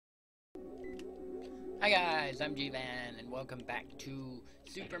Hi guys, I'm G-Van, and welcome back to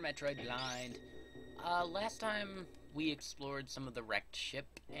Super Metroid Blind. Last time we explored some of the wrecked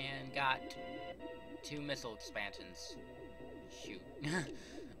ship and got 2 missile expansions. Shoot.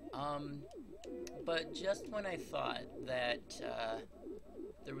 But just when I thought that,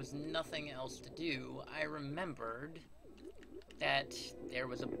 there was nothing else to do, I remembered that there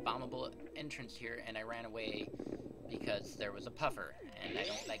was a bombable entrance here, and I ran away because there was a puffer, and I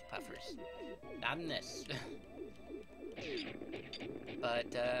don't like puffers. Not in this.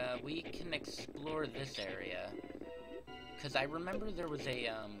 But, we can explore this area. Because I remember there was a,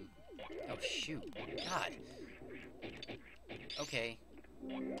 oh, shoot. God. Okay.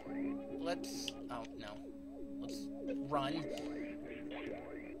 Let's... Oh, no. Let's run.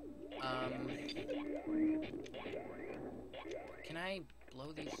 Can I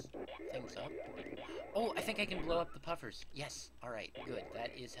blow these things up? Oh, I think I can blow up the puffers. Yes. Alright, good.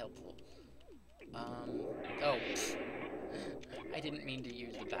 That is helpful. Oh. I didn't mean to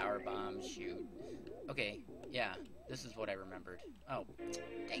use the power bomb. Shoot. Okay, yeah. This is what I remembered. Oh.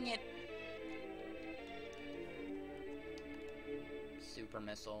 Dang it! Super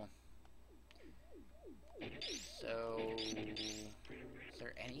missile. So... is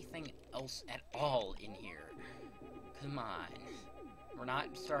there anything else at all in here? Come on. We're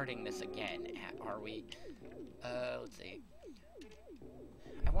not starting this again, are we? Let's see.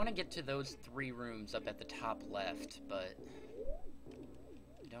 I want to get to those 3 rooms up at the top left, but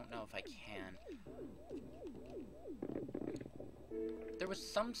I don't know if I can. There was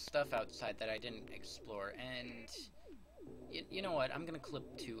some stuff outside that I didn't explore, and you know what? I'm gonna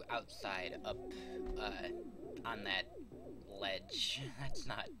clip to outside up on that ledge. That's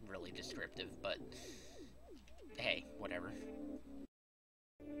not really descriptive, but hey, whatever.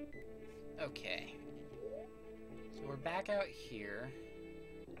 Okay. So we're back out here.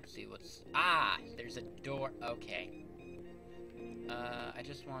 Let's see what's... Ah! There's a door. Okay. I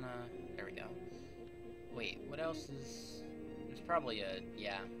just wanna... There we go. Wait, what else is... There's probably a...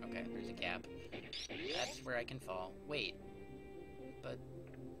 Yeah, okay, there's a gap. That's where I can fall. Wait. But...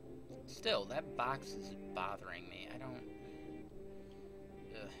 Still, that box is bothering me. I don't...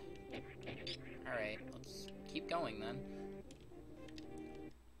 Ugh. Alright, let's keep going then.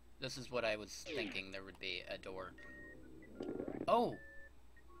 This is what I was thinking there would be, a door. Oh!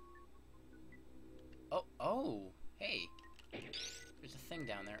 Oh, hey. There's a thing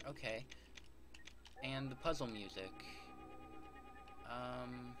down there, okay. And the puzzle music.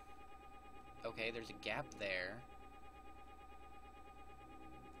 Okay, there's a gap there.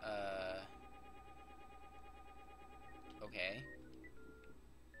 Okay.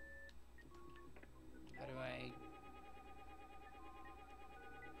 How do I...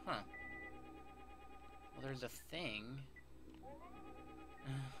 Huh. Well, there's a thing.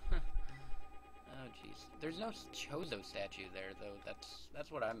 Oh, jeez. There's no Chozo statue there, though. That's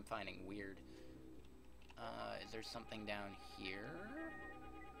what I'm finding weird. Is there something down here?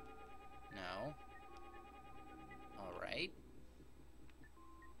 No. Alright.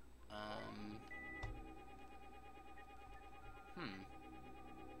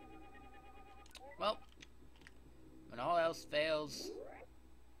 Well, when all else fails,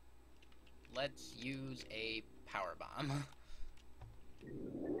 let's use a power bomb.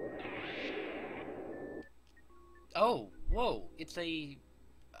 Oh, whoa, it's a,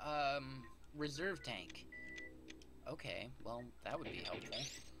 reserve tank. Okay, well, that would be helpful.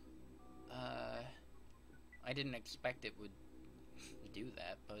 I didn't expect it would do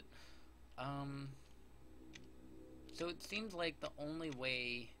that, but, so it seems like the only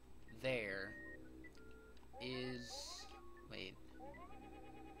way there is, wait,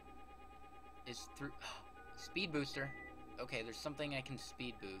 is through, speed booster. Okay, there's something I can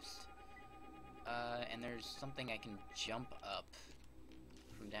speed boost. And there's something I can jump up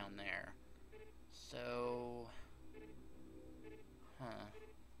from down there. So... Huh.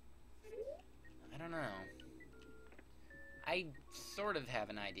 I don't know. I sort of have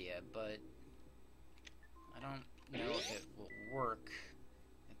an idea, but I don't know if it will work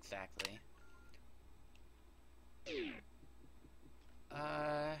exactly.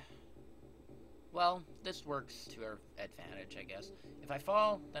 Well, this works to our advantage, I guess. If I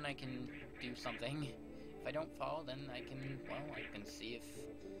fall, then I can do something. If I don't fall, then I can, well, I can see if...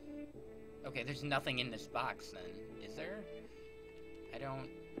 Okay, there's nothing in this box, then. Is there? I don't...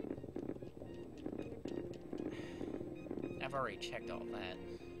 I've already checked all that.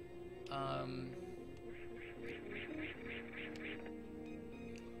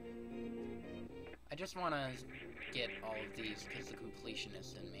 I just want to get all of these, because the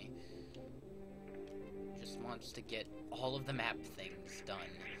completionist in me just wants to get all of the map things done.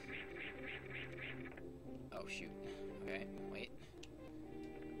 Oh, shoot. Okay, wait.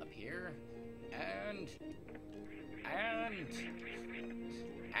 Up here. And...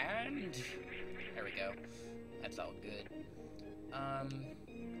 There we go. That's all good.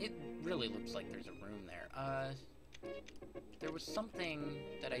 It really looks like there's a room there. There was something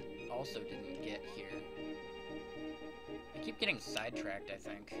that I also didn't get here. I keep getting sidetracked, I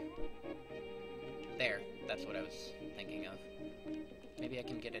think. There, that's what I was thinking of. Maybe I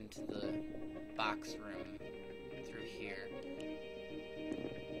can get into the box room through here.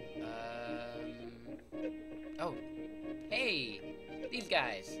 Oh, hey, these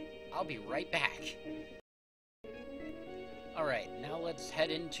guys. I'll be right back. Alright, now let's head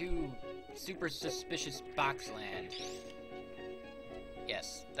into Super Suspicious Boxland.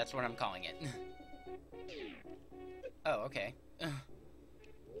 Yes, that's what I'm calling it. Oh, okay.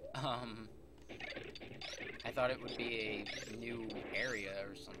 I thought it would be a new area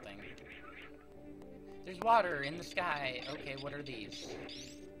or something. There's water in the sky. Okay, what are these?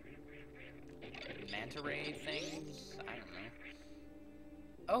 Manta ray things? I don't know.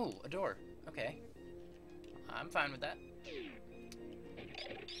 Oh, a door. Okay. I'm fine with that.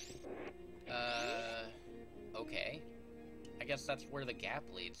 Okay. I guess that's where the gap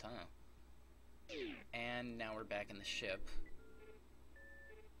leads, huh? And now we're back in the ship.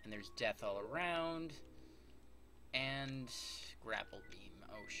 And there's death all around. And grapple beam.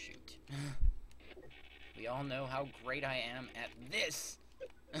 Oh, shoot. We all know how great I am at this!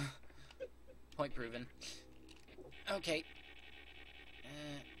 Point proven. Okay.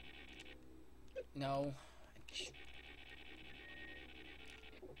 No.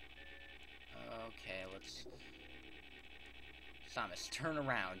 Okay, let's... Samus, turn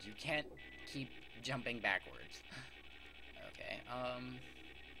around. You can't keep jumping backwards. Okay,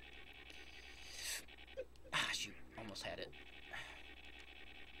 Ah, shoot. Almost had it.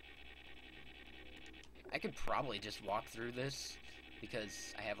 I could probably just walk through this,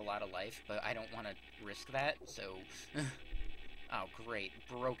 because I have a lot of life, but I don't want to risk that, so... Oh, great.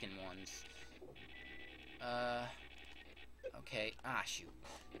 Broken ones. Okay. Ah, shoot.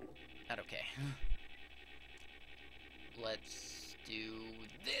 Not okay. Let's do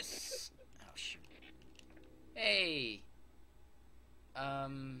this. Oh, shoot. Hey!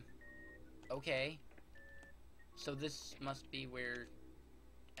 Okay. So this must be where...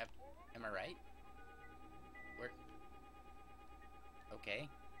 Am I right? Where... Okay.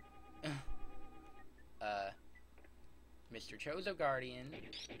 Mr. Chozo Guardian.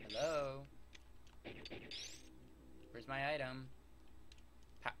 Hello? Where's my item?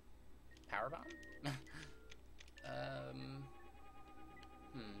 Power bomb?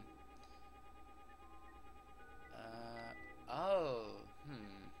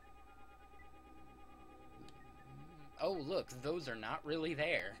 Oh, look, those are not really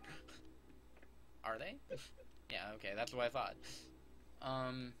there. Are they? Yeah, okay, that's what I thought.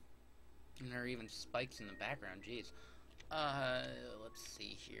 And there are even spikes in the background, jeez. Let's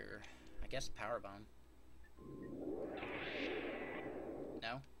see here. I guess power bomb.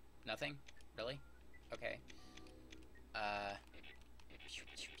 No? Nothing? Really? Okay.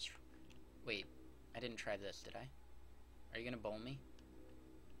 Wait, I didn't try this, did I? Are you gonna bowl me?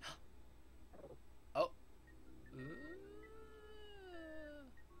 Oh!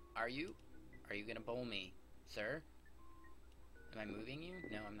 Are you? Are you gonna bowl me, sir? Am I moving you?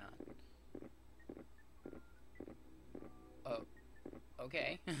 No, I'm not. Oh,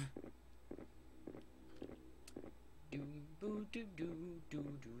 okay.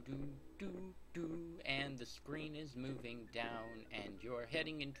 And the screen is moving down, and you're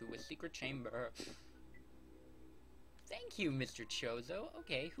heading into a secret chamber. Thank you, Mr. Chozo.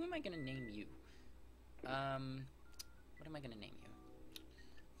 Okay, who am I gonna name you? What am I gonna name you?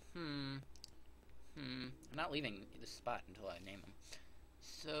 I'm not leaving this spot until I name him.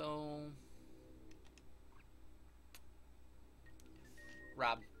 So...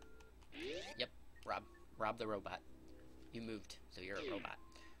 Rob. Yep, Rob. Rob the robot. You moved, so you're a robot.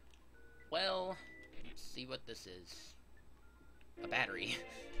 Well, let's see what this is. A battery.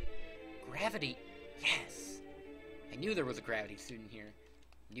 Gravity. Yes! I knew there was a gravity suit in here.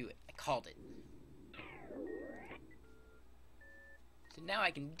 Knew it. I called it. So now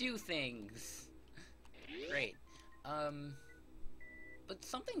I can do things. Great. But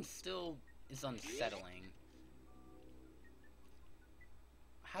something still is unsettling.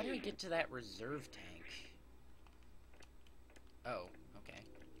 How do we get to that reserve tank? Oh, okay.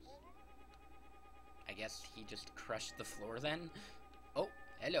 I guess he just crushed the floor then? Oh,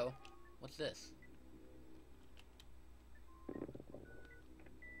 hello. What's this?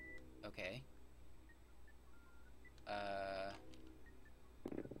 Okay.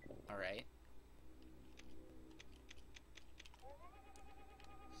 Alright.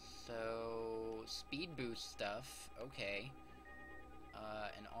 So, speed boost stuff, okay.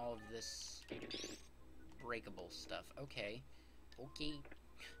 And all of this breakable stuff, okay. Okay.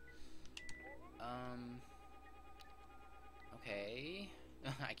 Okay.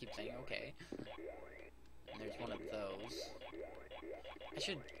 I keep saying okay. And there's one of those. I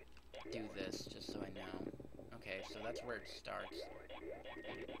should do this just so I know. Okay, so that's where it starts.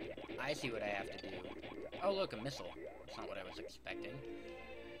 I see what I have to do. Oh, look, a missile. That's not what I was expecting.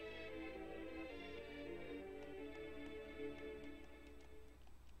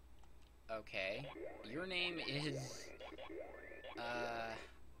 Okay. Your name is...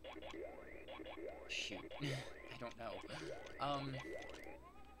 shoot. I don't know.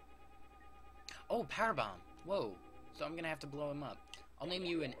 Oh, power bomb. Whoa. So I'm gonna have to blow him up. I'll name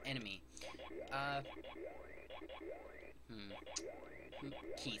you an enemy.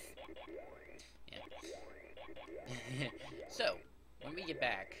 Keith. Yeah. So, when we get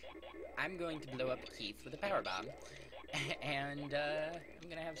back, I'm going to blow up Keith with a power bomb. And, I'm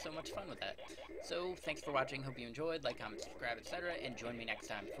gonna have so much fun with that. So, thanks for watching. Hope you enjoyed. Like, comment, subscribe, etc. And join me next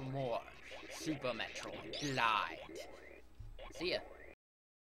time for more Super Metroid Blind. See ya.